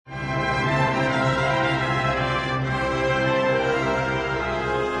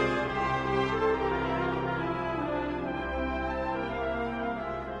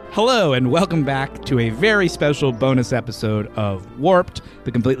Hello, and welcome back to a very special bonus episode of Warped,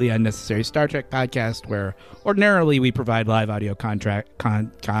 the completely unnecessary Star Trek podcast, where ordinarily we provide live audio commentaries.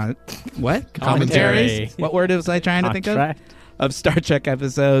 What word was I trying to think of? Of Star Trek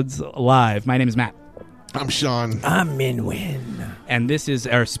episodes live. My name is Matt. I'm Sean. I'm Minwin. And this is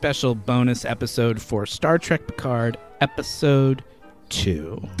our special bonus episode for Star Trek Picard, Episode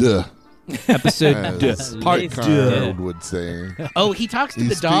 2. Duh. Episode As Part Picard 2. would say. Oh, he talks to He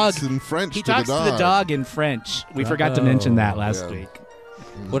the dog. speaks in French He to talks the to dog. the dog in French. We forgot to mention that last yeah. week.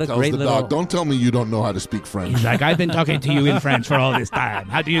 What a Tells great the little... dog, don't tell me you don't know how to speak French. He's like, I've been talking to you in French for all this time.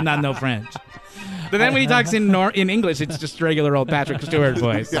 How do you not know French? But then when he talks in English, it's just regular old Patrick Stewart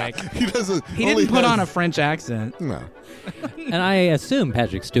voice. Yeah, Like he doesn't. he didn't put on a French accent. No. And I assume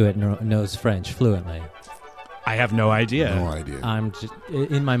Patrick Stewart knows French fluently. I have no idea. No idea. I'm just...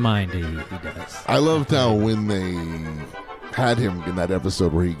 In my mind, he does. I loved how when they had him in that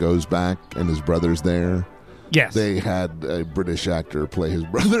episode where he goes back and his brother's there, Yes. they had a British actor play his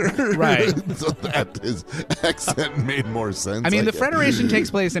brother. Right. So that his accent made more sense. I mean, the guess. Federation takes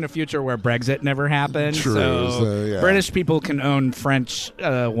place in a future where Brexit never happened. True, So yeah. British people can own French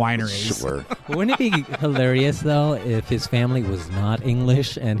wineries. Sure. Wouldn't it be hilarious, though, if his family was not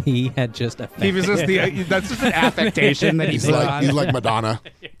English and he had just affected... He was just that's just an affectation that He's put like on. he's like Madonna.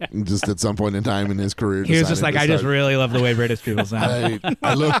 Just at some point in time in his career, He was just decided like, to I just start- really love the way British people sound.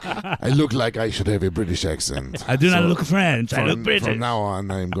 I look like I should have a British accent. I do not So look French. I look British. From now on,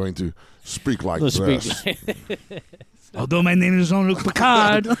 I am going to speak like Let's speak- this. Although my name is Jean-Luc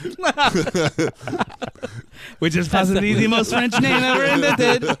Picard, which is possibly the most French name ever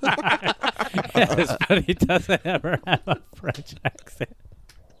invented. Yes, but he doesn't ever have a French accent.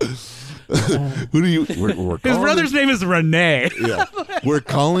 Who do you? We're His calling brother's name is Rene. Yeah, we're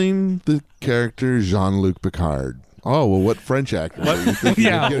calling the character Jean-Luc Picard. Oh well, what French actor? Are you thinking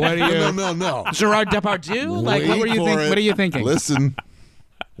Yeah, of? what do you- No. Gerard Depardieu? Like, what Wait were you for think? it. What are you thinking? Listen,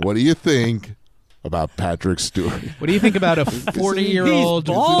 what do you think about Patrick Stewart? What do you think about a 40-year-old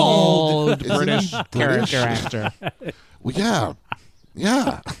He's bald Isn't he British British? character actor? Well,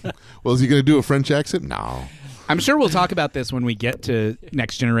 yeah. Well, is he going to do a French accent? No. I'm sure we'll talk about this when we get to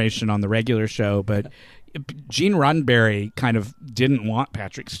Next Generation on the regular show, but Gene Roddenberry kind of didn't want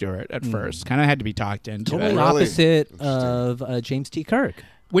Patrick Stewart at first. Kind of had to be talked into Totally it. Really? opposite of James T. Kirk.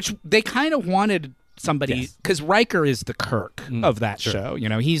 Which they kind of wanted somebody, Yes. because Riker is the Kirk of that sure. show. You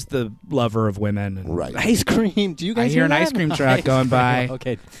know, he's the lover of women. And Right. Ice cream. Do you guys I hear an that? ice cream truck going by.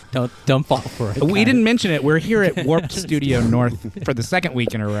 Okay, don't fall for it. We guys. didn't mention it. We're here at Warped Studio North for the second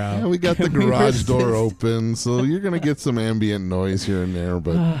week in a Yeah, row. we got the We were garage door just- open, so you're going to get some ambient noise here and there,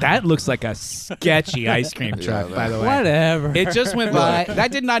 but That looks like a sketchy ice cream truck, that- by the way. Whatever. It just went by.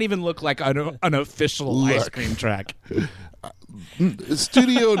 That did not even look like an official ice Look. cream truck.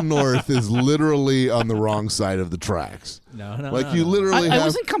 Studio North is literally on the wrong side of the tracks. no. Like you literally I have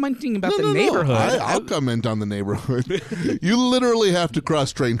wasn't commenting about No, the no, no. neighborhood. I'll comment on the neighborhood. You literally have to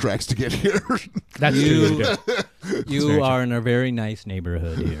cross train tracks to get here. That's You- true. You are in a very nice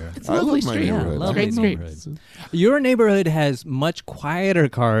neighborhood here. It's a I lovely love my street. neighborhood. lovely Great street. neighborhood. Your neighborhood has much quieter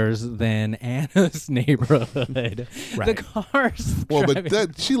cars than Anna's neighborhood. Right. The cars. Well, but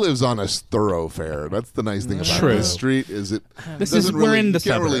driving- she lives on a thoroughfare. That's the nice thing about True. this street is it. This doesn't is we're in the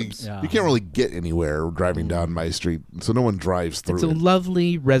you can't really- suburbs. Yeah. You can't really get anywhere driving down my street, so no one drives through It's a it.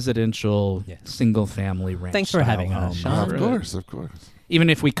 lovely residential Yes. single-family ranch. Thanks for style having us, home. Sean. Of course, of course. Even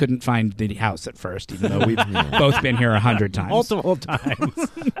if we couldn't find the house at first, even though we've both been here 100 times. multiple times.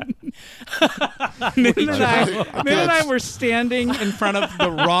 Min and I were standing in front of the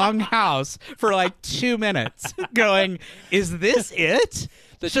wrong house for like 2 minutes going, is this it?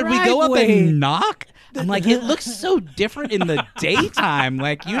 Should we go up driveway. and knock? I'm like, it looks so different in the daytime.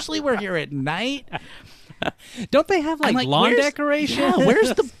 Like, usually we're here at night. Don't they have I'm like lawn where's- decoration? Yeah,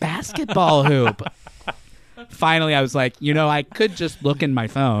 where's the basketball hoop? Finally, I was like, I could just look in my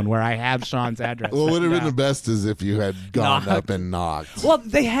phone where I have Sean's address. Well, what would have been Yeah. the best is if you had gone Knocked. up and knocked. Well,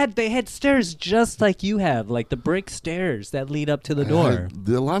 they had stairs just like you have, like the brick stairs that lead up to the door.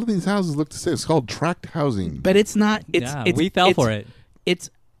 A lot of these houses look the same. It's called tract housing. But it's not. We fell for it.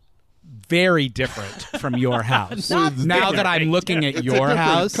 It's very different from your house. Not now that I'm looking at It's a your different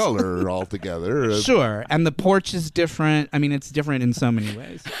house, color altogether. sure, and the porch is different. I mean, it's different in so many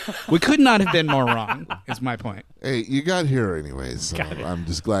ways. We could not have been more wrong. Is my point. Hey, you got here anyways. So I'm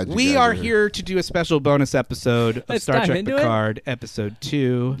just glad you We got are here to do a special bonus episode of Let's Star dive Trek into it. Picard, Episode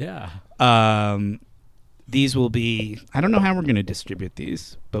 2. Yeah. these will be. I don't know how we're going to distribute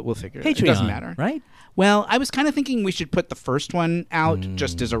these, but we'll figure it out. Patreon, It doesn't matter, right? Well, I was kind of thinking we should put the first one out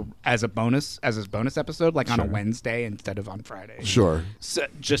just as a bonus episode, like on a Wednesday instead of on Friday. Sure. So,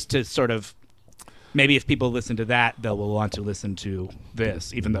 just to sort of maybe if people listen to that, they'll want to listen to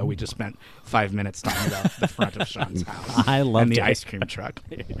this, even though we just spent 5 minutes talking about the front of Sean's house I loved and the it. ice cream truck.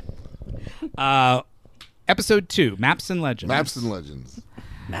 Episode 2, Maps and Legends. Maps and Legends.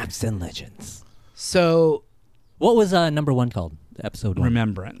 Maps and Legends. So, What was number 1 called? Episode 1.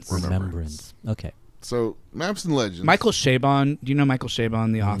 Remembrance. Remembrance. Okay. So Maps and Legends. Michael Chabon. Do you know Michael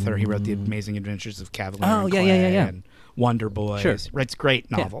Chabon, the author? He wrote The Amazing Adventures of Cavalier Oh, and yeah, Clay yeah, yeah, yeah. and Wonder Boys. Sure. Writes great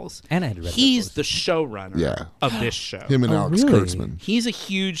Yeah. novels. And I had read those He's books. the showrunner Yeah. of this show. Him and Oh, Alex really? Kurtzman. He's a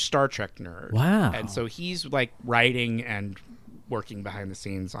huge Star Trek nerd. Wow. And so he's like writing and working behind the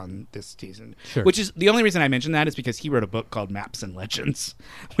scenes on this season. Sure. Which is the only reason I mention that is because he wrote a book called Maps and Legends,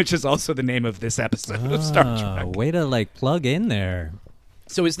 which is also the name of this episode of Star Trek. Way to like plug in there.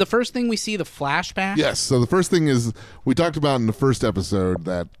 So is the first thing we see the flashback? Yes. So the first thing is we talked about in the first episode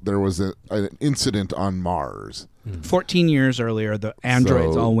that there was an incident on Mars. 14 years earlier, the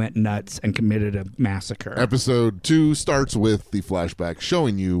androids So- all went nuts and committed a massacre. Episode 2 starts with the flashback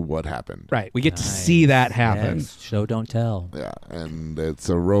showing you what happened. Right. We get to see that happen. Yes. Show don't tell. Yeah, and it's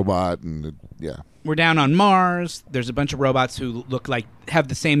a robot, and yeah, We're down on Mars. There's a bunch of robots who look like have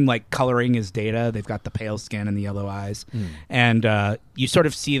the same like coloring as Data. They've got the pale skin and the yellow eyes, and you sort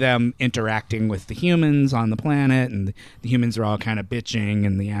of see them interacting with the humans on the planet, and the humans are all kind of bitching,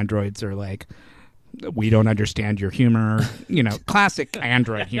 and the androids are like, "We don't understand your humor," classic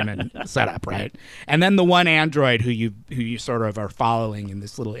android human setup, right? And then the one android who you sort of are following in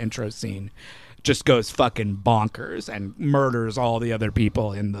this little intro scene just goes fucking bonkers and murders all the other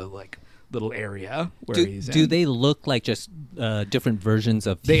people in the like little area where he's in. Do they look like just different versions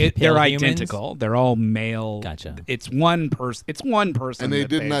of They're pale humans? identical. They're all male. Gotcha. It's one person. It's one person. and they that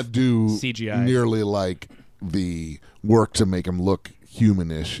did they've not do CGI. nearly like the work to make him look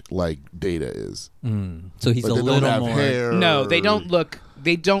humanish like Data is. So he's But a they don't little have more. hair. No, they don't look.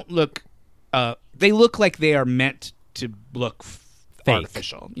 They don't look. They look like they are meant to look Fake.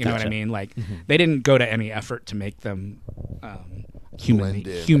 artificial. You know what I Gotcha. mean? Like they didn't go to any effort to make them Blend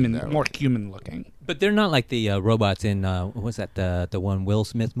in, human, no. more human looking. But they're not like the robots in what was that the one Will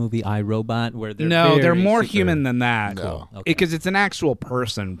Smith movie I, Robot, where they're They're very more super- human than that. No. Okay. Because it's an actual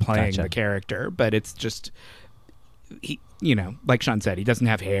person playing Gotcha. the character, but it's just he. Like Sean said, he doesn't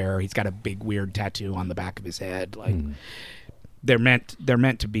have hair. He's got a big weird tattoo on the back of his head. Like they're meant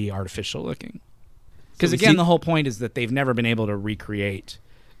to be artificial looking. Because we again, see- the whole point is that they've never been able to recreate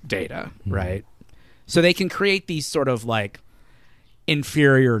Data, right? So they can create these sort of like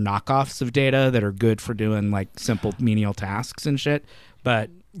inferior knockoffs of Data that are good for doing like simple menial tasks and shit. But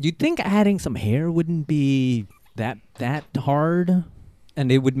You'd think adding some hair wouldn't be that hard,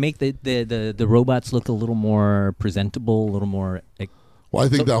 and it would make the robots look a little more presentable, a little more. Well, I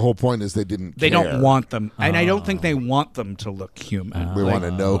think the whole point is they didn't. they care. don't want them, and I don't think they want them to look human. They want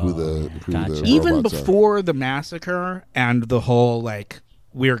to know who the Gotcha. Even robots are. before the massacre and the whole like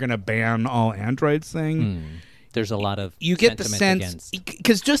we're gonna ban all androids thing. There's a lot of You get the sentiment sense against.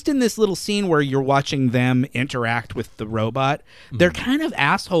 because just in this little scene where you're watching them interact with the robot, they're kind of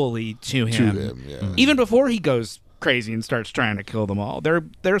assholey to him. him, yeah. Even before he goes crazy and starts trying to kill them all,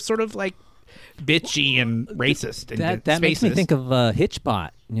 they're sort of like bitchy and racist. And That makes me spaces. think of Hitchbot,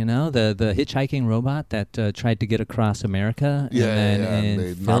 the hitchhiking robot that tried to get across America. Yeah, and then, and and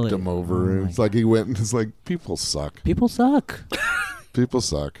they fell knocked it. him over. Oh my It's like he went and it's like, people suck. People suck. People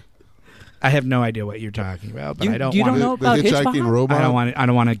suck. I have no idea what you're talking about, but You- I don't you want don't to. know The about hitchhiking Hitchbot? robot. I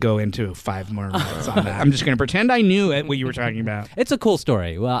don't want to go into 5 more minutes on that. I'm just going to pretend I knew it, what you were talking about. It's a cool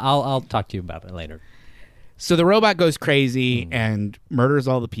story. Well, I'll talk to you about it later. So the robot goes crazy and murders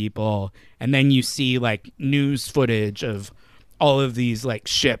all the people, and then you see like news footage of all of these like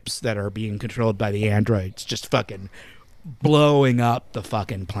ships that are being controlled by the androids just fucking blowing up the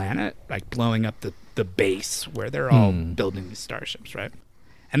fucking planet, like blowing up the base where they're all building these starships, right?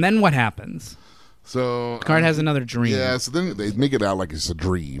 And then what happens? So Picard has another dream. Yeah, so then they make it out like it's a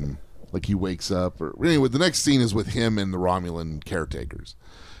dream. Like he wakes up. Or anyway, the next scene is with him and the Romulan caretakers.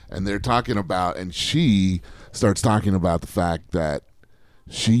 And they're talking about, and she starts talking about the fact that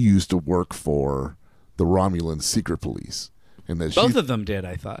she used to work for the Romulan secret police. And that Both she, of them did,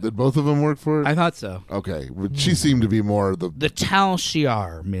 I thought. did both of them work for it? I thought so. Okay. But she seemed to be more the The Tal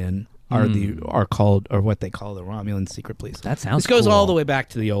Shiar men are called, or what they call the Romulan secret police. That sounds This goes cool. all the way back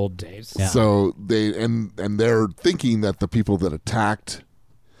to the old days. Yeah. So they and they're thinking that the people that attacked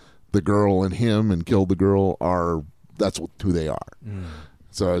the girl and him and killed the girl that's who they are.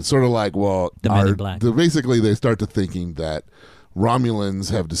 So it's sort of like, well, The Men in Black. basically they start to thinking that Romulans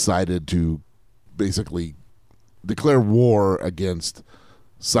have decided to basically declare war against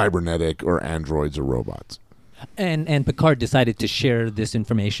cybernetic or androids or robots. And Picard decided to share this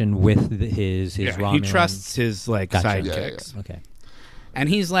information with his Yeah, Romulan. he trusts his like Gotcha. sidekicks, Okay. and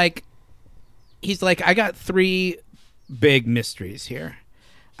he's like, I got 3 big mysteries here.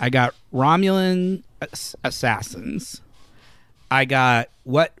 I got Romulan assassins. I got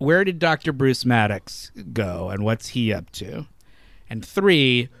where did Dr. Bruce Maddox go and what's he up to? And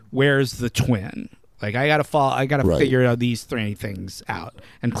 3, where's the twin? Like I gotta Right. figure out these 3 things out.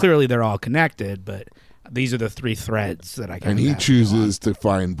 And clearly they're all connected, but these are the 3 threads that I can. And he chooses to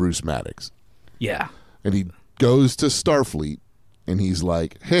find Bruce Maddox. Yeah. And he goes to Starfleet and he's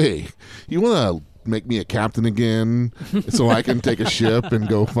like, hey, you want to make me a captain again so I can take a ship and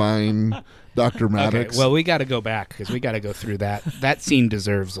go find Dr. Maddox? Okay, well, we got to go back because we got to go through that. That scene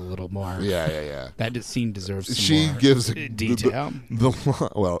deserves a little more. Yeah. That scene deserves some She more gives detail.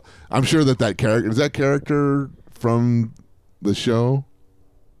 Well, I'm sure that character is that character from the show.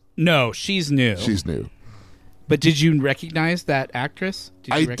 No, she's new. She's new. But did you recognize that actress?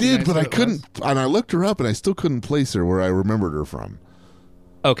 I did, but I couldn't. And I looked her up, and I still couldn't place her where I remembered her from.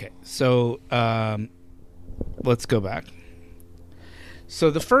 Okay, so let's go back. So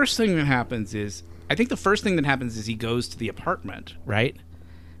the first thing that happens is, I think the first thing that happens is he goes to the apartment, right?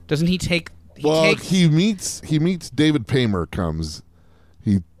 Doesn't he take? He meets David Paymer. Comes,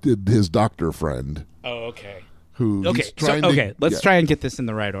 he did his doctor friend. Oh, okay. Who? Okay, he's trying to, let's try and get this in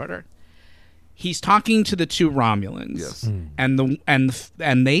the right order. He's talking to the 2 Romulans, Yes.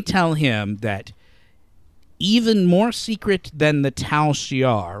 and they tell him that even more secret than the Tal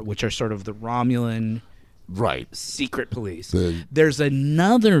Shiar, which are sort of the Romulan Right. secret police, The- there's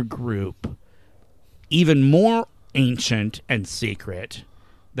another group, even more ancient and secret,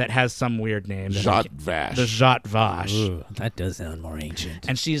 that has some weird name. Zhat Vash. The Zhat Vash. Ooh, that does sound more ancient.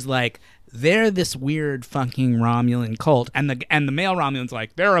 And she's like, they're this weird fucking Romulan cult, and the male Romulan's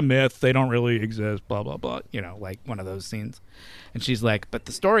like, they're a myth, they don't really exist, blah blah blah, like one of those scenes. And she's like, but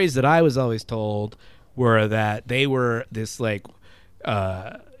the stories that I was always told were that they were this like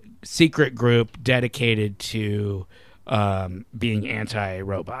secret group dedicated to being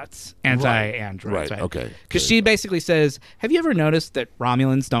anti-robots, anti-androids. Right. Okay. Because she basically says, have you ever noticed that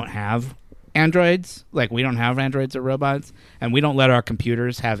Romulans don't have androids? Like, we don't have androids or robots, and we don't let our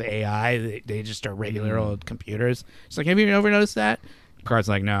computers have AI. They just are regular old computers. She's like, have you ever noticed that? Picard's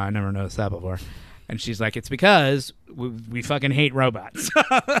like, no, I never noticed that before. And she's like, it's because we fucking hate robots.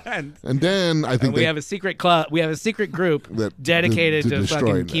 and then I think we have a secret club. We have a secret group that dedicated to destroying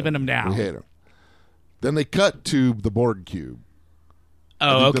fucking keeping them down. We hate them. Then they cut to the Borg cube.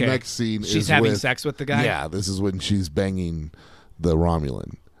 Oh, okay. The next scene she's is having with, sex with the guy. Yeah, this is when she's banging the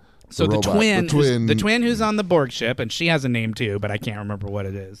Romulan. So the robot. twin who's on the Borg ship, and she has a name too, but I can't remember what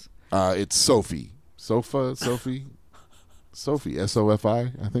it is. It's Sophie. Sophie.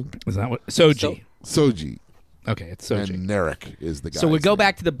 S-O-F-I, I think. Is that what? Soji. Soji. Okay, it's Soji. And Narek is the guy. So we go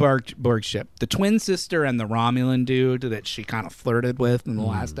back to the Borg ship. The twin sister and the Romulan dude that she kind of flirted with in the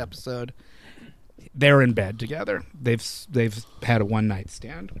last episode, they're in bed together. They've had a one-night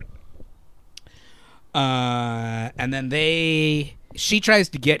stand. And then she tries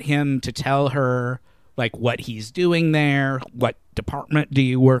to get him to tell her like what he's doing there, what department do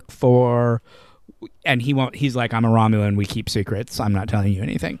you work for, and he won't. He's like, I'm a Romulan, we keep secrets, I'm not telling you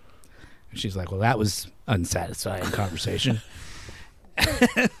anything. And she's like, well, that was unsatisfying conversation.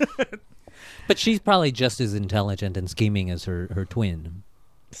 But she's probably just as intelligent and scheming as her twin.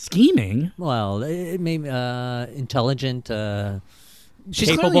 Scheming? Well, maybe intelligent. She's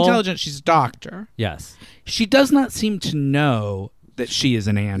capable. clearly intelligent. She's a doctor. Yes. She does not seem to know that she is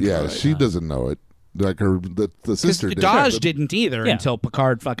an android. Yeah, she doesn't know it. Like the sister did. Daj didn't either Yeah. until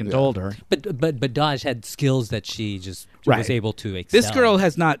Picard fucking told her. But Daj had skills that she just Right. was able to excel. This girl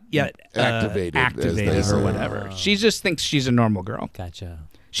has not yet Activated, as they or say. whatever. She just thinks she's a normal girl. Gotcha.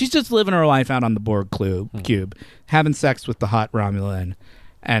 She's just living her life out on the Borg cube, having sex with the hot Romulan,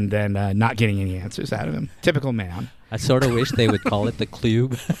 and then not getting any answers out of him. Typical man. I sort of wish they would call it the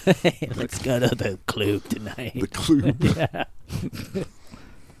Clube. Let's go to the Clube tonight. The clue. Yeah.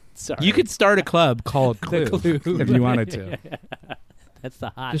 Sorry. You could start a club called The Clue Clue. if you wanted to. That's the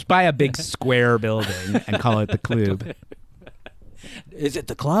hot. Just buy a big square building and call it the Clube. Is it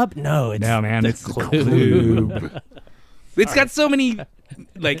the club? No, it's No, man, the it's the Clube. Clube. It's got so many,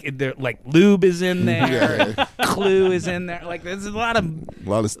 like lube is in there, Yeah. Clue is in there. Like there's a lot of A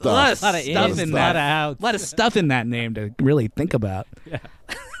lot of stuff. lot of Lot of stuff ins, in lot that. of outs. A lot of stuff in that name to really think about.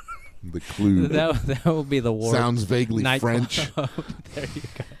 The clue that will be the war. sounds vaguely Night French. Club. There you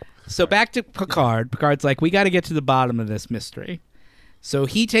go. So back to Picard. Picard's like, we got to get to the bottom of this mystery. So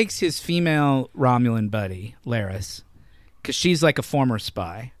he takes his female Romulan buddy, Laris, because she's like a former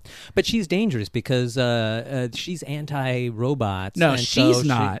spy. But she's dangerous because she's anti-robots. No, and she's so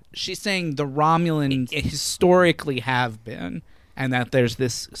not. She's saying the Romulan historically have been, and that there's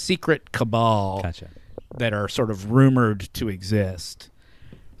this secret cabal Gotcha. that are sort of rumored to exist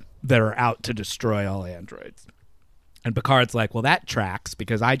that are out to destroy all androids. And Picard's like, well, that tracks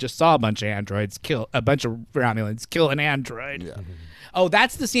because I just saw a bunch of Romulans kill an android. Yeah. Oh,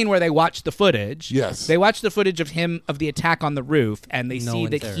 that's the scene where they watch the footage. Yes. They watch the footage of the attack on the roof, and they No see one's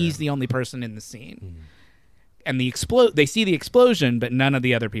that there. he's the only person in the scene. And they see the explosion, but none of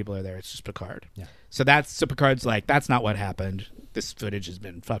the other people are there. It's just Picard. Yeah. So Picard's like, that's not what happened. This footage has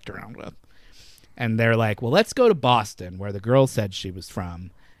been fucked around with. And they're like, well, let's go to Boston, where the girl said she was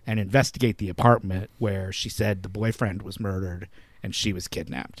from, and investigate the apartment where she said the boyfriend was murdered and she was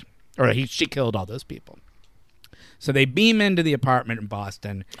kidnapped. Or she killed all those people. So they beam into the apartment in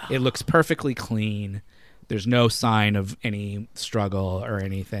Boston. It looks perfectly clean. There's no sign of any struggle or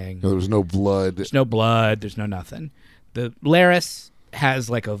anything. There was no blood. There's no blood. There's no nothing. The Laris has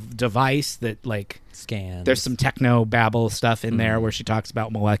like a device that like Scans. there's some techno babble stuff in there where she talks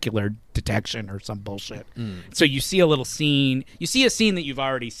about molecular detection or some bullshit. So you see a little scene. You see a scene that you've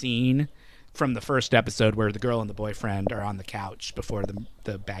already seen from the first episode where the girl and the boyfriend are on the couch before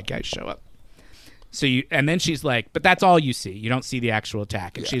the bad guys show up. So and then she's like, but that's all you see. You don't see the actual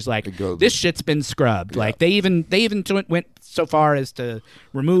attack. And Yeah, she's like, it goes- this shit's been scrubbed. Yeah. Like they even went so far as to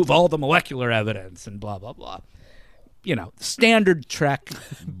remove all the molecular evidence and blah blah blah. You know, standard Trek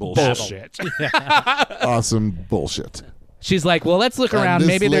bullshit. Awesome bullshit. She's like, well, let's look around. And this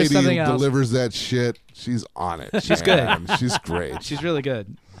Maybe there's lady something else. delivers that shit. She's on it. She's man. She's great. She's really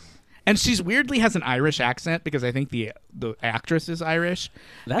good. And she's weirdly has an Irish accent because I think the actress is Irish.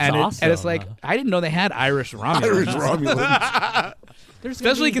 That's and awesome. And it's like, I didn't know they had Irish Romulans. Irish Romulans.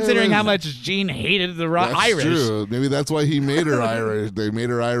 Especially considering how much Gene hated the That's Irish. true. Maybe that's why he made her Irish. They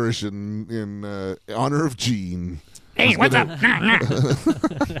made her Irish in honor of Gene. Hey, what's up?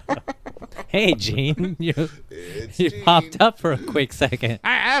 Hey, Gene, you Gene. popped up for a quick second.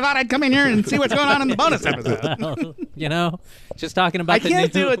 I thought I'd come in here and see what's going on in the bonus episode. You know, just talking about I the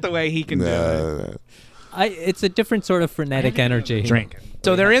can't new, do it the way he can do it. It's a different sort of frenetic energy. Drinking.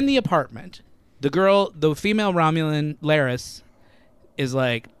 So they're in the apartment. The female Romulan, Laris, is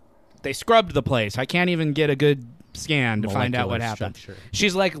like, they scrubbed the place. I can't even get a good scan to find out what Molecular happened. structure.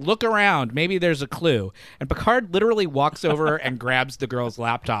 She's like, look around. Maybe there's a clue. And Picard literally walks over and grabs the girl's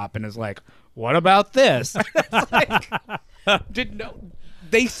laptop and is like, what about this? It's like,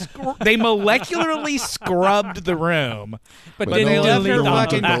 they molecularly scrubbed the room, but But then they no left one her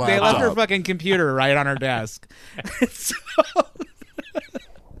wanted fucking the they left her laptop. fucking computer right on her desk. So,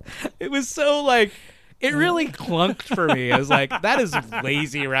 it was so like it really clunked for me. I was like, that is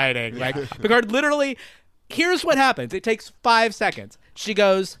lazy writing. Like Picard literally, here's what happens. It takes 5 seconds. She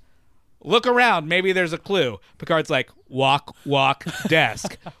goes, look around. Maybe there's a clue. Picard's like, walk,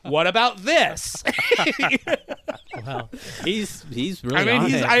 desk. What about this? Well, he's really. I mean,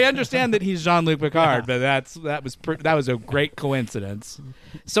 on it. I understand that he's Jean-Luc Picard, but that was a great coincidence.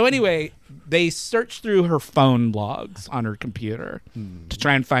 So anyway, they search through her phone logs on her computer to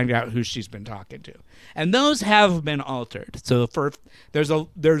try and find out who she's been talking to, and those have been altered. So there's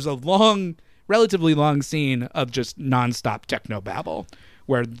a long, relatively long scene of just nonstop techno babble,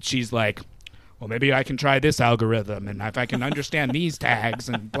 where she's like, well, maybe I can try this algorithm, and if I can understand these tags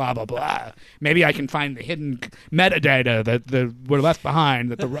and blah, blah, blah, maybe I can find the hidden metadata that were left behind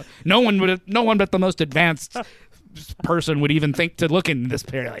that no one but the most advanced person would even think to look in this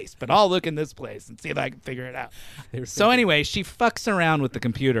place, but I'll look in this place and see if I can figure it out. So anyway, she fucks around with the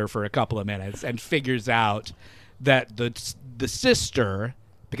computer for a couple of minutes and figures out that the sister,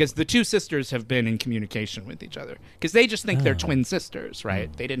 because the two sisters have been in communication with each other, because they just think they're twin sisters,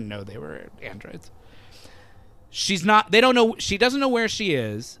 right? They didn't know they were androids. She doesn't know where she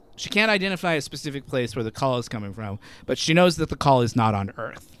is. She can't identify a specific place where the call is coming from, but she knows that the call is not on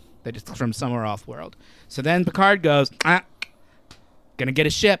Earth, that it's from somewhere off-world. So then Picard goes, gonna get a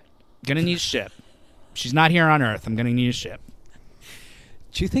ship. Gonna need a ship. She's not here on Earth. I'm gonna need a ship.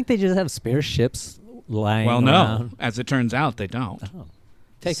 Do you think they just have spare ships lying Well, no. around? As it turns out, they don't. Oh.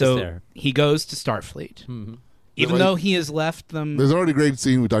 Take So us there. he goes to Starfleet. Mhm. Even Like- though he has left them. There's already a great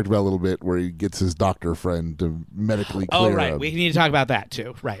scene we talked about a little bit where he gets his doctor friend to medically clear Oh, right. him. We need to talk about that,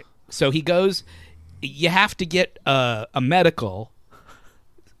 too. Right. So he goes, you have to get a medical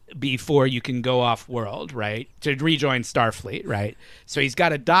before you can go off world, right? To rejoin Starfleet, right? So he's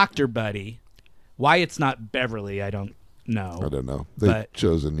got a doctor buddy. Why it's not Beverly, I don't know. I don't know. They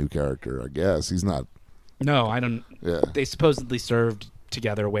chose a new character, I guess. He's not. No, I don't. Yeah. They supposedly served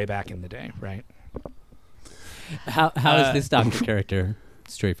together way back in the day, right? How is this doctor character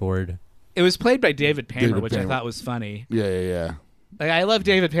straightforward? It was played by David Paymer, David which I Paymer. thought was funny. Yeah. Like, I love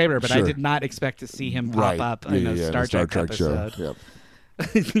David Paymer, but I Sure. did not expect to see him pop Right. up in a Star Trek episode. show.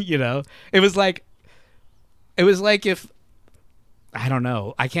 Yep. You know, it was like if, I don't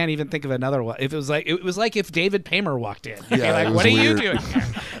know, I can't even think of another one. If it was like if David Paymer walked in. Yeah, You're it like, was what are you weird. doing here?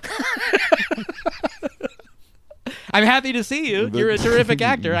 I'm happy to see you. You're a terrific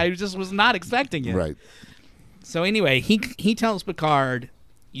actor. I just was not expecting it. Right. So anyway, he tells Picard,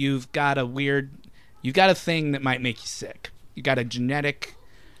 you've got a thing that might make you sick. You got a genetic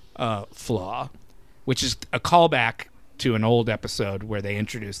flaw, which is a callback to an old episode where they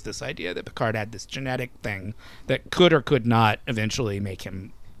introduced this idea that Picard had this genetic thing that could or could not eventually make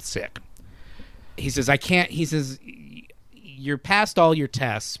him sick. He says, you're past all your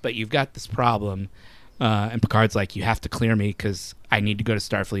tests, but you've got this problem. And Picard's like, you have to clear me because I need to go to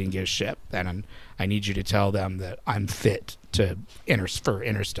Starfleet and get a ship. And I need you to tell them that I'm fit for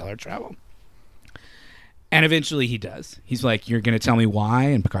interstellar travel. And eventually he does. He's like, you're going to tell me why?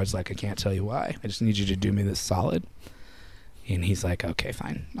 And Picard's like, I can't tell you why. I just need you to do me this solid. And he's like, okay,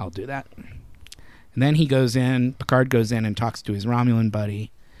 fine. I'll do that. And then Picard goes in and talks to his Romulan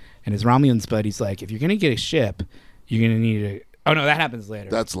buddy. And his Romulan buddy's like, if you're going to get a ship, you're going to need a... Oh, no, that happens later.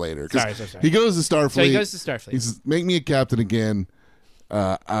 That's later. 'Cause Sorry. He goes to Starfleet. So he goes to Starfleet. He says, make me a captain again.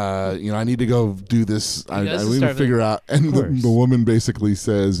 I need to go do this. I goes to need to Starfleet. figure out. And course. the woman basically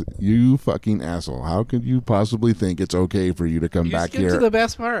says, you fucking asshole. How could you possibly think it's okay for you to come back You here? skipped the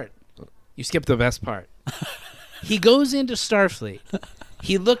best part. You skipped the best part. He goes into Starfleet.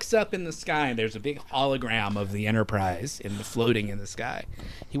 He looks up in the sky, and there's a big hologram of the Enterprise floating in the sky.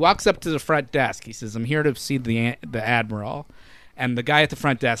 He walks up to the front desk. He says, I'm here to see the Admiral. And the guy at the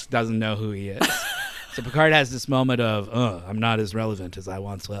front desk doesn't know who he is. So Picard has this moment of, I'm not as relevant as I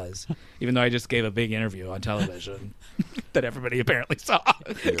once was, even though I just gave a big interview on television that everybody apparently saw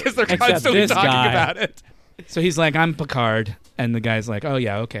because they're Except constantly this talking guy. about it. So he's like, I'm Picard. And the guy's like, oh,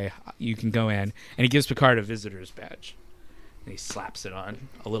 yeah, okay, you can go in. And he gives Picard a visitor's badge. And he slaps it on,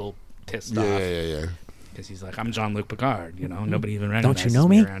 a little pissed off. Yeah. Because he's like, I'm Jean-Luc Picard. You know, nobody even recognizes know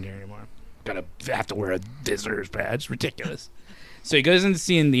me? around here anymore. Have to wear a visitor's badge. Ridiculous. So he goes into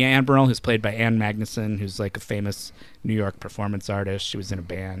seeing the Admiral, who's played by Anne Magnuson, who's like a famous New York performance artist. She was in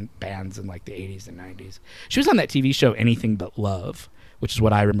bands in like the 80s and 90s. She was on that TV show Anything But Love, which is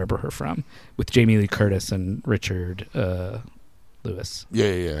what I remember her from, with Jamie Lee Curtis and Richard Lewis. Yeah.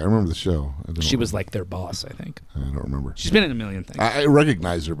 I remember the show. She was like their boss, I think. I don't remember. She's been in a million things. I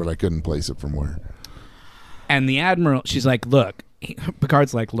recognized her, but I couldn't place it from where. And the Admiral, she's like, look,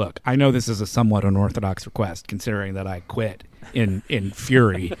 Picard's like, look, I know this is a somewhat unorthodox request, considering that I quit in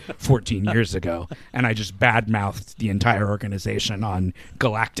Fury 14 years ago, and I just badmouthed the entire organization on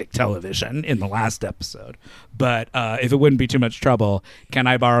galactic television in the last episode. But if it wouldn't be too much trouble, can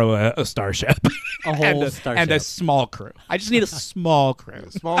I borrow a starship? A whole starship. And a small crew. I just need a small crew.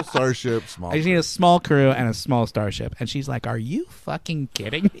 Small starship, I just need a small crew and a small starship. And she's like, are you fucking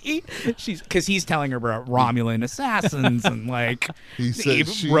kidding me? Because he's telling her about Romulan assassins and like He said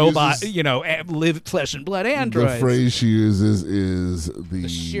she robot, uses- live flesh and blood androids. The phrase she uses is the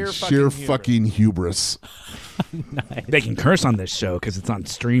sheer sheer fucking fucking hubris. They can curse on this show because it's on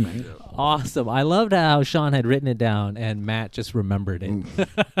streaming. Awesome. I loved how Sean had written it down and Matt just remembered it.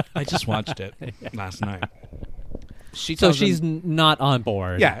 I just watched it last night. She So tells she's him, not on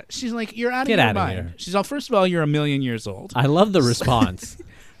board. yeah, she's like, you're out of Get your outta mind. here. She's all, first of all, you're 1,000,000 years old. I love the response.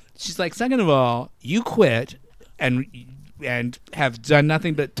 She's like, second of all, you quit and have done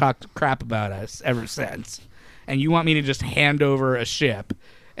nothing but talk crap about us ever since. And you want me to just hand over a ship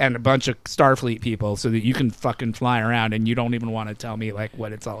and a bunch of Starfleet people so that you can fucking fly around and you don't even want to tell me like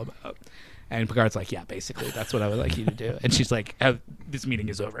what it's all about. And Picard's like, yeah, basically, that's what I would like you to do. And she's like, this meeting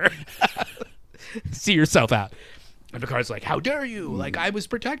is over. See yourself out. And Picard's like, how dare you? Like, I was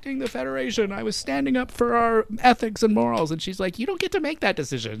protecting the Federation. I was standing up for our ethics and morals. And she's like, you don't get to make that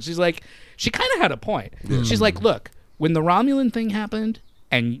decision. She's like, she kind of had a point. She's like, look, when the Romulan thing happened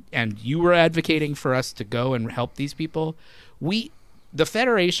and you were advocating for us to go and help these people, the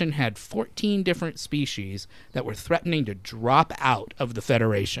Federation had 14 different species that were threatening to drop out of the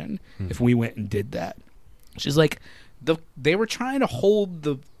Federation if we went and did that. She's like, they were trying to hold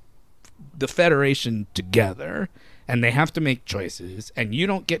the Federation together, and they have to make choices, and you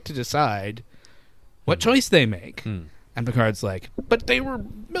don't get to decide what choice they make. And Picard's like, but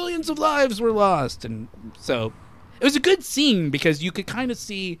millions of lives were lost. And so it was a good scene because you could kind of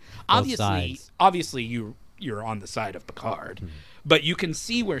see, obviously you're on the side of Picard, but you can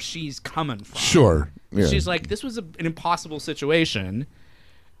see where she's coming from. Sure. Yeah. She's like, this was an impossible situation.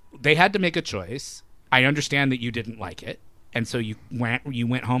 They had to make a choice. I understand that you didn't like it. And so you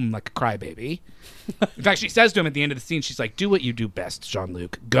went home like a crybaby. In fact, she says to him at the end of the scene, she's like, do what you do best,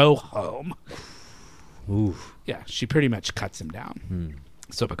 Jean-Luc. Go home. Oof. Yeah, she pretty much cuts him down.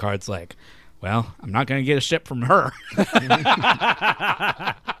 So Picard's like, well, I'm not going to get a ship from her.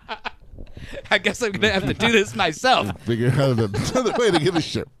 I guess I'm going to have to do this myself. Figure out another way to get a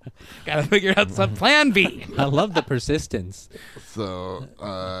ship. Got to figure out some plan B. I love the persistence. So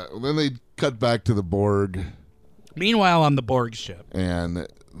then they cut back to the Borg. Meanwhile, on the Borg ship. And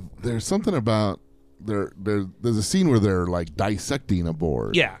there's something about... There's a scene where they're like dissecting a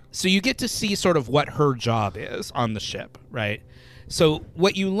Borg. Yeah. So you get to see sort of what her job is on the ship, right? So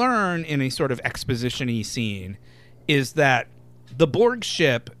what you learn in a sort of exposition-y scene is that the Borg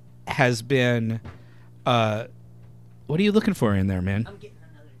ship has been... what are you looking for in there, man? I'm getting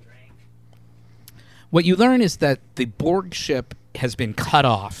another drink. What you learn is that the Borg ship has been cut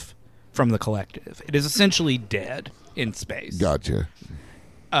off from the collective. It is essentially dead in space. Gotcha.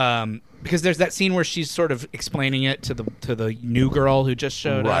 Because there's that scene where she's sort of explaining it to the new girl who just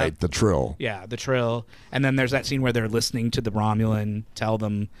showed up. Right, the Trill. Yeah, the Trill. And then there's that scene where they're listening to the Romulan tell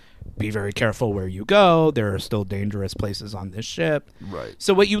them, be very careful where you go. There are still dangerous places on this ship. Right.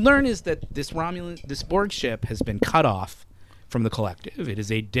 So what you learn is that this Borg ship has been cut off from the collective. It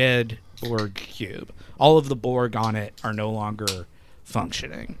is a dead Borg cube. All of the Borg on it are no longer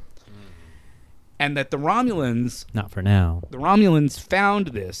functioning. And that the Romulans... Not for now. The Romulans found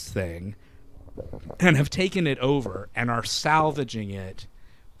this thing and have taken it over and are salvaging it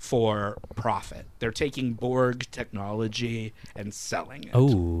for profit. They're taking Borg technology and selling it.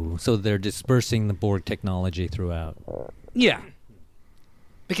 Oh, so they're dispersing the Borg technology throughout. Yeah.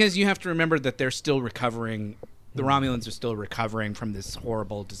 Because you have to remember that they're still recovering. The Romulans are still recovering from this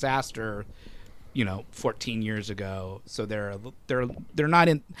horrible disaster, 14 years ago. So they're not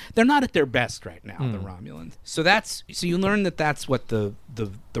at their best right now, the Romulans. So you learn that that's what the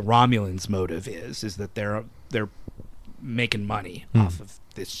Romulans' motive is that they're making money off of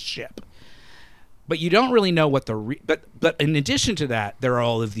this ship. But you don't really know what but in addition to that, there are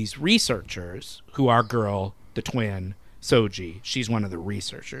all of these researchers who our girl, the twin, Soji, she's one of the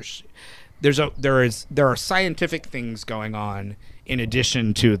researchers. There are scientific things going on in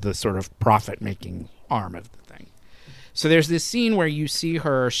addition to the sort of profit-making arm of the thing. So there's this scene where you see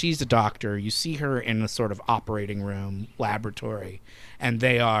her, she's a doctor, you see her in a sort of operating room, laboratory, and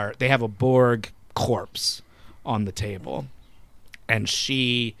they have a Borg corpse on the table. And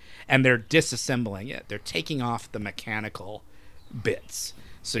they're disassembling it. They're taking off the mechanical bits.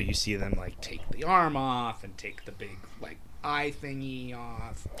 So you see them take the arm off and take the big eye thingy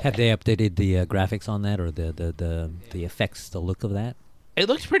off. Have they updated the graphics on that, or the effects, the look of that? It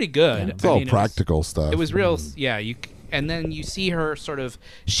looked pretty good. Yeah. It's all practical stuff. It was real. Yeah. And then you see her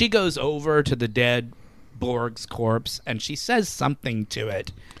she goes over to the dead Borg's corpse and she says something to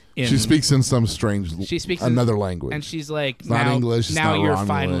it. She speaks in some strange, another language. And she's like, it's not English, it's now not you're Romulan.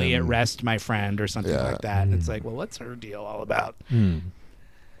 Finally at rest, my friend, or something like that. And it's like, well, what's her deal all about?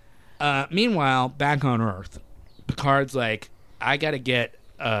 Meanwhile, back on Earth, Picard's like, I gotta get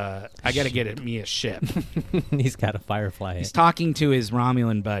me a ship. He's got a Firefly. He's talking to his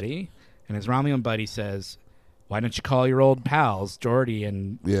Romulan buddy, and his Romulan buddy says, why don't you call your old pals, Geordi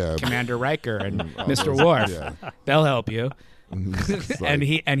and Commander Riker and Mr. Worf? Yeah. They'll help you.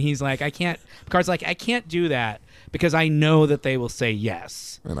 And he's like, I can't. Picard's like, I can't do that because I know that they will say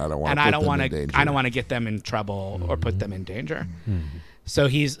yes, and I don't want to get them in trouble or put them in danger. So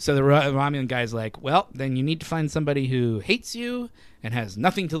the Romulan guy's like, well, then you need to find somebody who hates you and has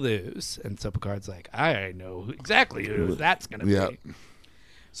nothing to lose. And so Picard's like, I know exactly who that's going to be.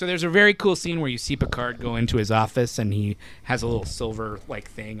 So there's a very cool scene where you see Picard go into his office and he has a little silver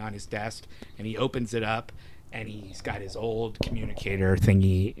thing on his desk and he opens it up and he's got his old communicator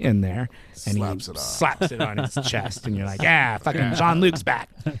thingy in there and slaps it on his chest and you're like, yeah, fucking Jean-Luc's back.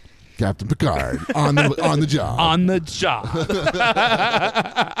 Captain Picard on the job. On the job.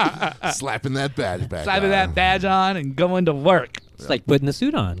 Slapping that badge back. Slapping that badge on and going to work. It's like putting the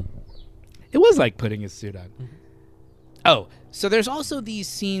suit on. It was like putting his suit on. Oh, so there's also these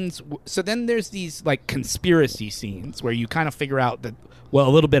scenes. So then there's these conspiracy scenes where you kind of figure out a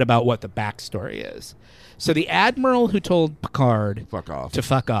little bit about what the backstory is. So the admiral who told Picard to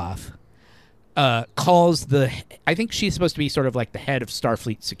fuck off calls I think she's supposed to be sort of like the head of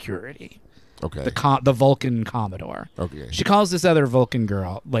Starfleet security. Okay. the Vulcan Commodore. Okay. She calls this other Vulcan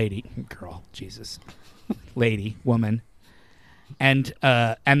woman, and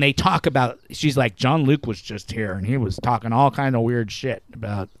they talk about. She's like, John Luke was just here, and he was talking all kind of weird shit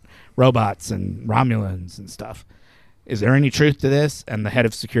about robots and Romulans and stuff. Is there any truth to this? And the head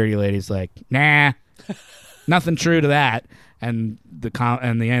of security lady's like, nah, nothing true to that. And the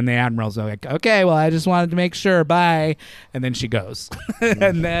admiral's like, okay, well, I just wanted to make sure. Bye. And then she goes.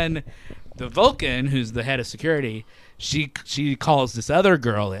 And then the Vulcan, who's the head of security, she calls this other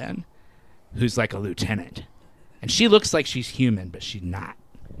girl in, who's like a lieutenant, and she looks like she's human, but she's not.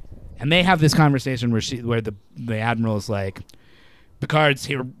 And they have this conversation where the admiral is like, Picard's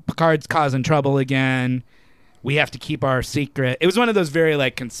here. Picard's causing trouble again. We have to keep our secret. It was one of those very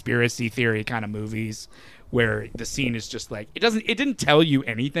like conspiracy theory kind of movies where the scene is just like it didn't tell you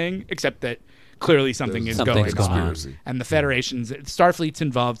anything except that clearly something's going on. And the Starfleet's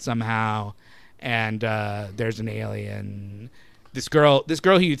involved somehow, and there's an alien. This girl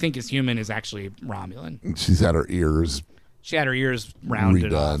who you think is human is actually Romulan. She's had her ears. She had her ears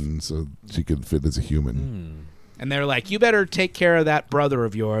rounded redone off, so she could fit as a human. And they're like, you better take care of that brother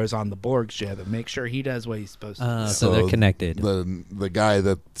of yours on the Borg ship and make sure he does what he's supposed to do. So they're connected. The guy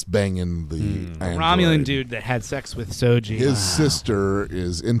that's banging the Romulan dude that had sex with Soji. His sister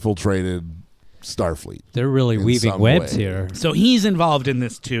is infiltrated Starfleet. They're really weaving webs here. So he's involved in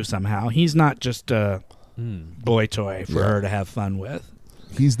this too somehow. He's not just a boy toy for her to have fun with.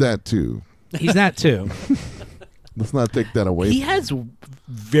 He's that too. He's that too. Let's not take that away. He has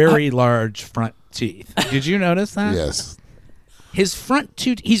very large front teeth. Did you notice that? Yes. His front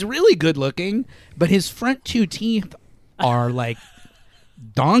two. He's really good looking, but his front two teeth are like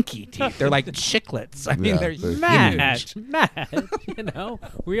donkey teeth. They're like chiclets. I mean, they're huge. Matt, you know,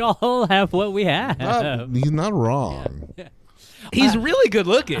 we all have what we have. He's not wrong. He's really good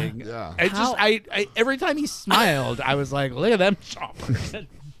looking. Yeah. I every time he smiled, I was like, look at them choppers.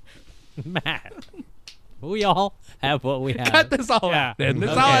 Matt, we all have what we have. Cut this all out. Then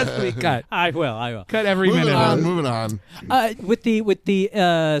this all has to be cut. I will. Cut every minute. Moving on. With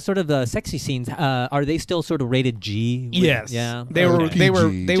the sort of the sexy scenes, are they still sort of rated G? Yes. Yeah. They were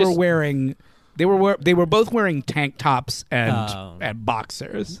both wearing tank tops and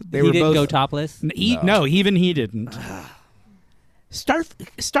boxers. Didn't go topless. No, even he didn't.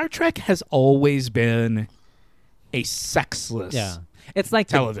 Star Trek has always been a sexless It's like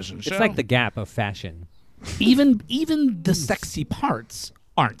television show. It's like the Gap of fashion. Even the sexy parts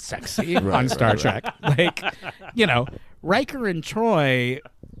aren't sexy on Star Trek. Like, you know, Riker and Troy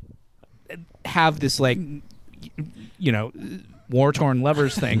have this like, you know, war-torn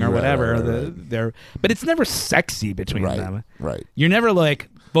lovers thing or whatever. But it's never sexy between them. Right. You're never like,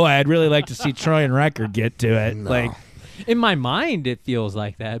 boy, I'd really like to see Troy and Riker get to it. No. Like, in my mind, it feels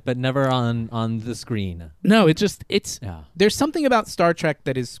like that, but never on the screen. No, there's something about Star Trek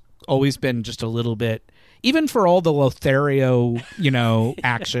that has always been just a little bit, even for all the Lothario, you know,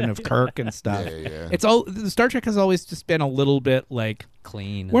 action of Kirk and stuff. It's all Star Trek has always just been a little bit like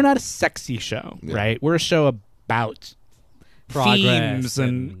clean. We're not a sexy show, right? We're a show about progress themes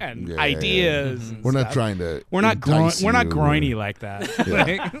and ideas. And we're stuff. not trying to. We're not groiny like that.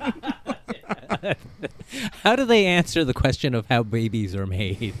 How do they answer the question of how babies are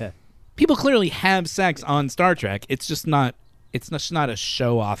made? People clearly have sex on Star Trek. It's just not. It's just not a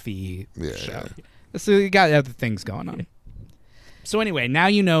show-offy show. So you got other things going on. So anyway, now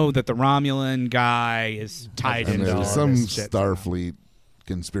you know that the Romulan guy is tied into all there's some this shit. Starfleet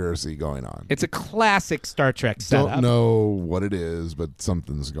conspiracy going on. It's a classic Star Trek setup. Don't know what it is, but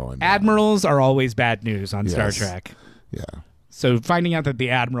something's going on. Admirals are always bad news on Star Trek. Yeah. So finding out that the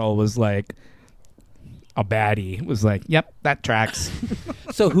Admiral was like a baddie was like, yep, that tracks.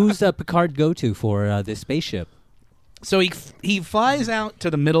 So who's Picard go to for this spaceship? So he flies out to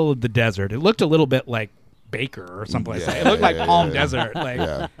the middle of the desert. It looked a little bit like Baker or someplace. It looked like Palm Desert.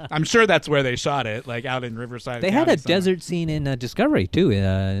 Like I'm sure that's where they shot it, like out in Riverside. They had a desert scene in Discovery too,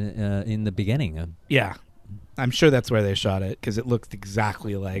 in the beginning. Yeah, I'm sure that's where they shot it because it looked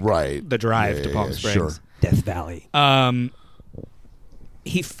exactly like the drive to Palm Springs, sure. Death Valley.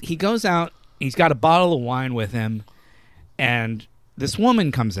 He goes out. He's got a bottle of wine with him, and this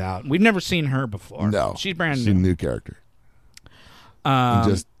woman comes out. We've never seen her before. No, she's brand new. She's a new character.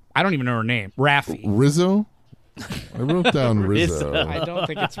 I don't even know her name. Raffi. Rizzo? I wrote down Rizzo. I don't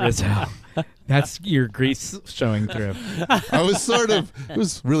think it's Rizzo. That's your grease showing through. I was it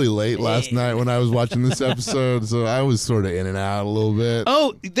was really late last night when I was watching this episode, so I was sort of in and out a little bit.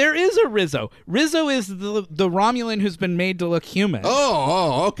 Oh, there is a Rizzo. Rizzo is the Romulan who's been made to look human.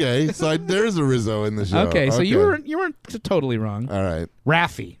 Oh, okay. So there's a Rizzo in the show. Okay, so you weren't totally wrong. All right.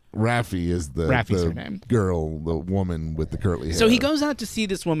 Raffi. Raffi is the Raffi's her name. girl, the woman with the curly hair. So he goes out to see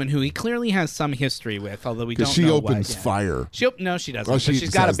this woman who he clearly has some history with, although we don't know she opens what yet. fire. No, she doesn't. Oh, but she she's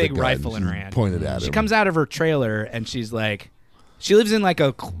just got a has the big gun. rifle in her She's hand. pointed at She him. comes out of her trailer and she's like, she lives in like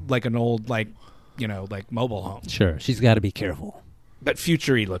an old like mobile home, Sure, she's got to be careful. but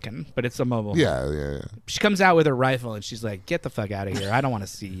future-y looking. But it's a mobile home. Yeah. She comes out with her rifle and she's like, "Get the fuck out of here! I don't want to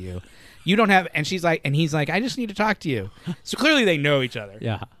see you. You don't have." And she's like, and he's like, "I just need to talk to you." So clearly they know each other.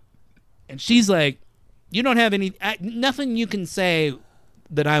 Yeah. And she's like, "You don't have nothing you can say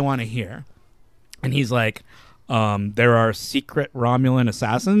that I want to hear." And he's like, "There are secret Romulan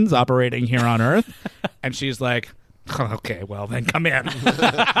assassins operating here on Earth." And she's like, "Okay, well then come in."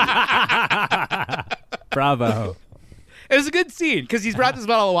 Bravo. It was a good scene because he's brought this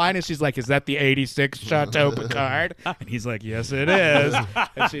bottle of wine and she's like, "Is that the 86 Chateau Picard?" And he's like, "Yes, it is."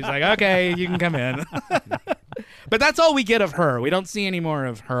 And she's like, "Okay, you can come in." But that's all we get of her. We don't see any more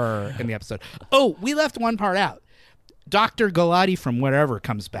of her in the episode. Oh, we left one part out. Dr. Galati from wherever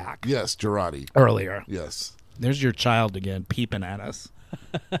comes back Yes, Girardi. earlier. Yes. There's your child again peeping at us.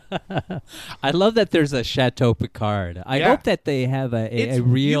 I love that there's a Chateau Picard. I Yeah. hope that they have a You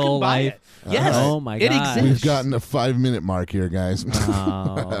real can buy life. it. Yes. Oh my It god. exists. We've gotten a 5-minute mark here, guys.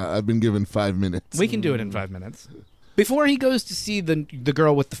 Oh. I've been given 5 minutes. We can do it in 5 minutes. Before he goes to see the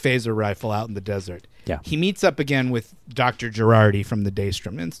girl with the phaser rifle out in the desert, Yeah. he meets up again with Dr. Girardi from the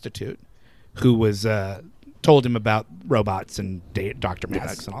Daystrom Institute, who was told him about robots and Dr.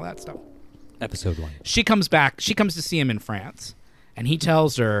 Maddox and all that stuff. Episode 1. She comes back. She comes to see him in France, and he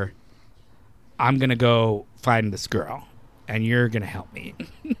tells her, "I'm going to go find this girl, and you're going to help me."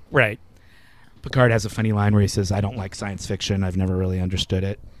 Right. Picard has a funny line where he says, "I don't like science fiction. I've never really understood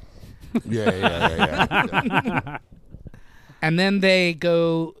it." Yeah. And then they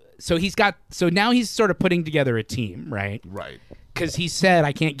go. So now he's sort of putting together a team, right? Right. Because he said,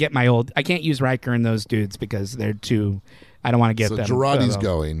 I can't use Riker and those dudes because they're too. I don't want to get So them. Girardi's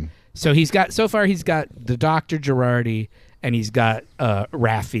going. So so far he's got the Dr. Girardi and he's got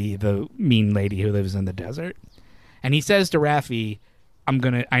Raffi, the mean lady who lives in the desert. And he says to Raffi,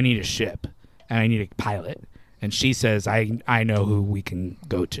 I need a ship and I need a pilot. And she says, I know who we can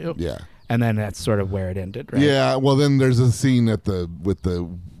go to. Yeah. And then that's sort of where it ended, right? Yeah. Well, then there's a scene with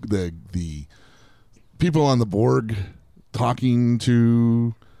the people on the Borg talking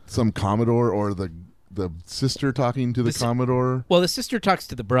to some Commodore, or the sister talking to the Commodore. Well, the sister talks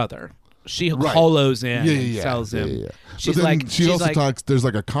to the brother. She Right. holos in Yeah. and tells him. Yeah. She's But then like, she also talks. There's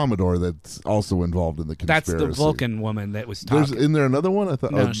like a Commodore that's also involved in the that's conspiracy. the Vulcan woman that was There's talking. in there another one. I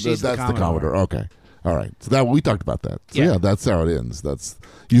thought. No, oh, she's the that's the Commodore. Commodore. Okay. All right. So that we talked about that. So Yeah. yeah, that's how it ends. That's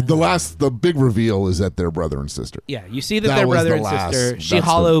the big reveal is that they're brother and sister. Yeah, you see that That they're was brother the and last- sister. She that's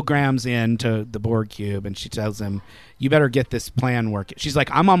the- holograms into the Borg cube, and she tells him, "You better get this plan working." She's like,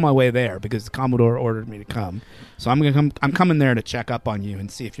 "I'm on my way there because the Commodore ordered me to come, so I'm coming there to check up on you and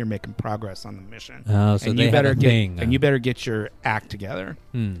see if you're making progress on the mission. Oh, so and they you better have a get thing. and you better get your act together."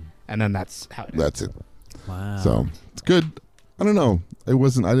 Hmm. And then that's how it is. That's it. Wow. So it's good. I don't know. It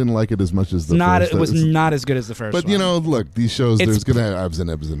wasn't. I didn't like it as much as the first. It was not as good as the first But one. you know, look, these shows. It's- There's gonna have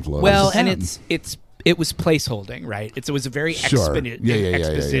ebbs and flows. Well, and it was placeholding, right? It was a very Sure. Yeah.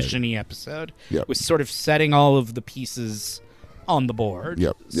 exposition-y episode. Yep. It was sort of setting all of the pieces on the board,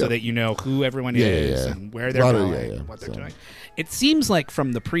 Yep. so Yep. that you know who everyone Yeah, is yeah. and where they're Lot of- going, yeah. and what they're So- doing. It seems like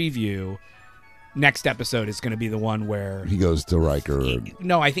from the preview, next episode is going to be the one where. he goes to Riker. And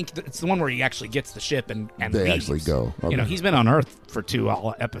No, I think it's the one where he actually gets the ship and they leaves. actually go. You know, Okay. he's been on Earth for 2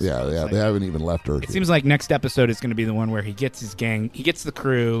 episodes. Yeah. Like, They haven't even left Earth. it seems like next episode is going to be the one where he gets his gang, he gets the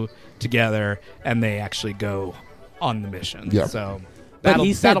crew together, and they actually go on the mission. Yep. So But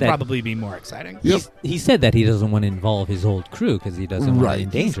he said that'll that- probably be more exciting. Yep. He said that he doesn't want to involve his old crew because he doesn't want Right.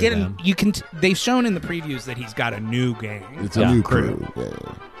 to He's endanger getting. them. You can. They've shown in the previews that he's got a new gang, It's Yeah. a new Crew. crew.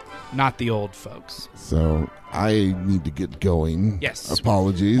 Yeah. not the old folks. So I need to get going. Yes.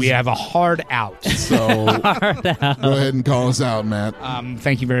 Apologies. We have a hard out. So go ahead and call us out, Matt.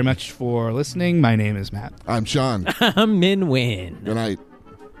 Thank you very much for listening. My name is Matt. I'm Sean. I'm Min Win. Good night.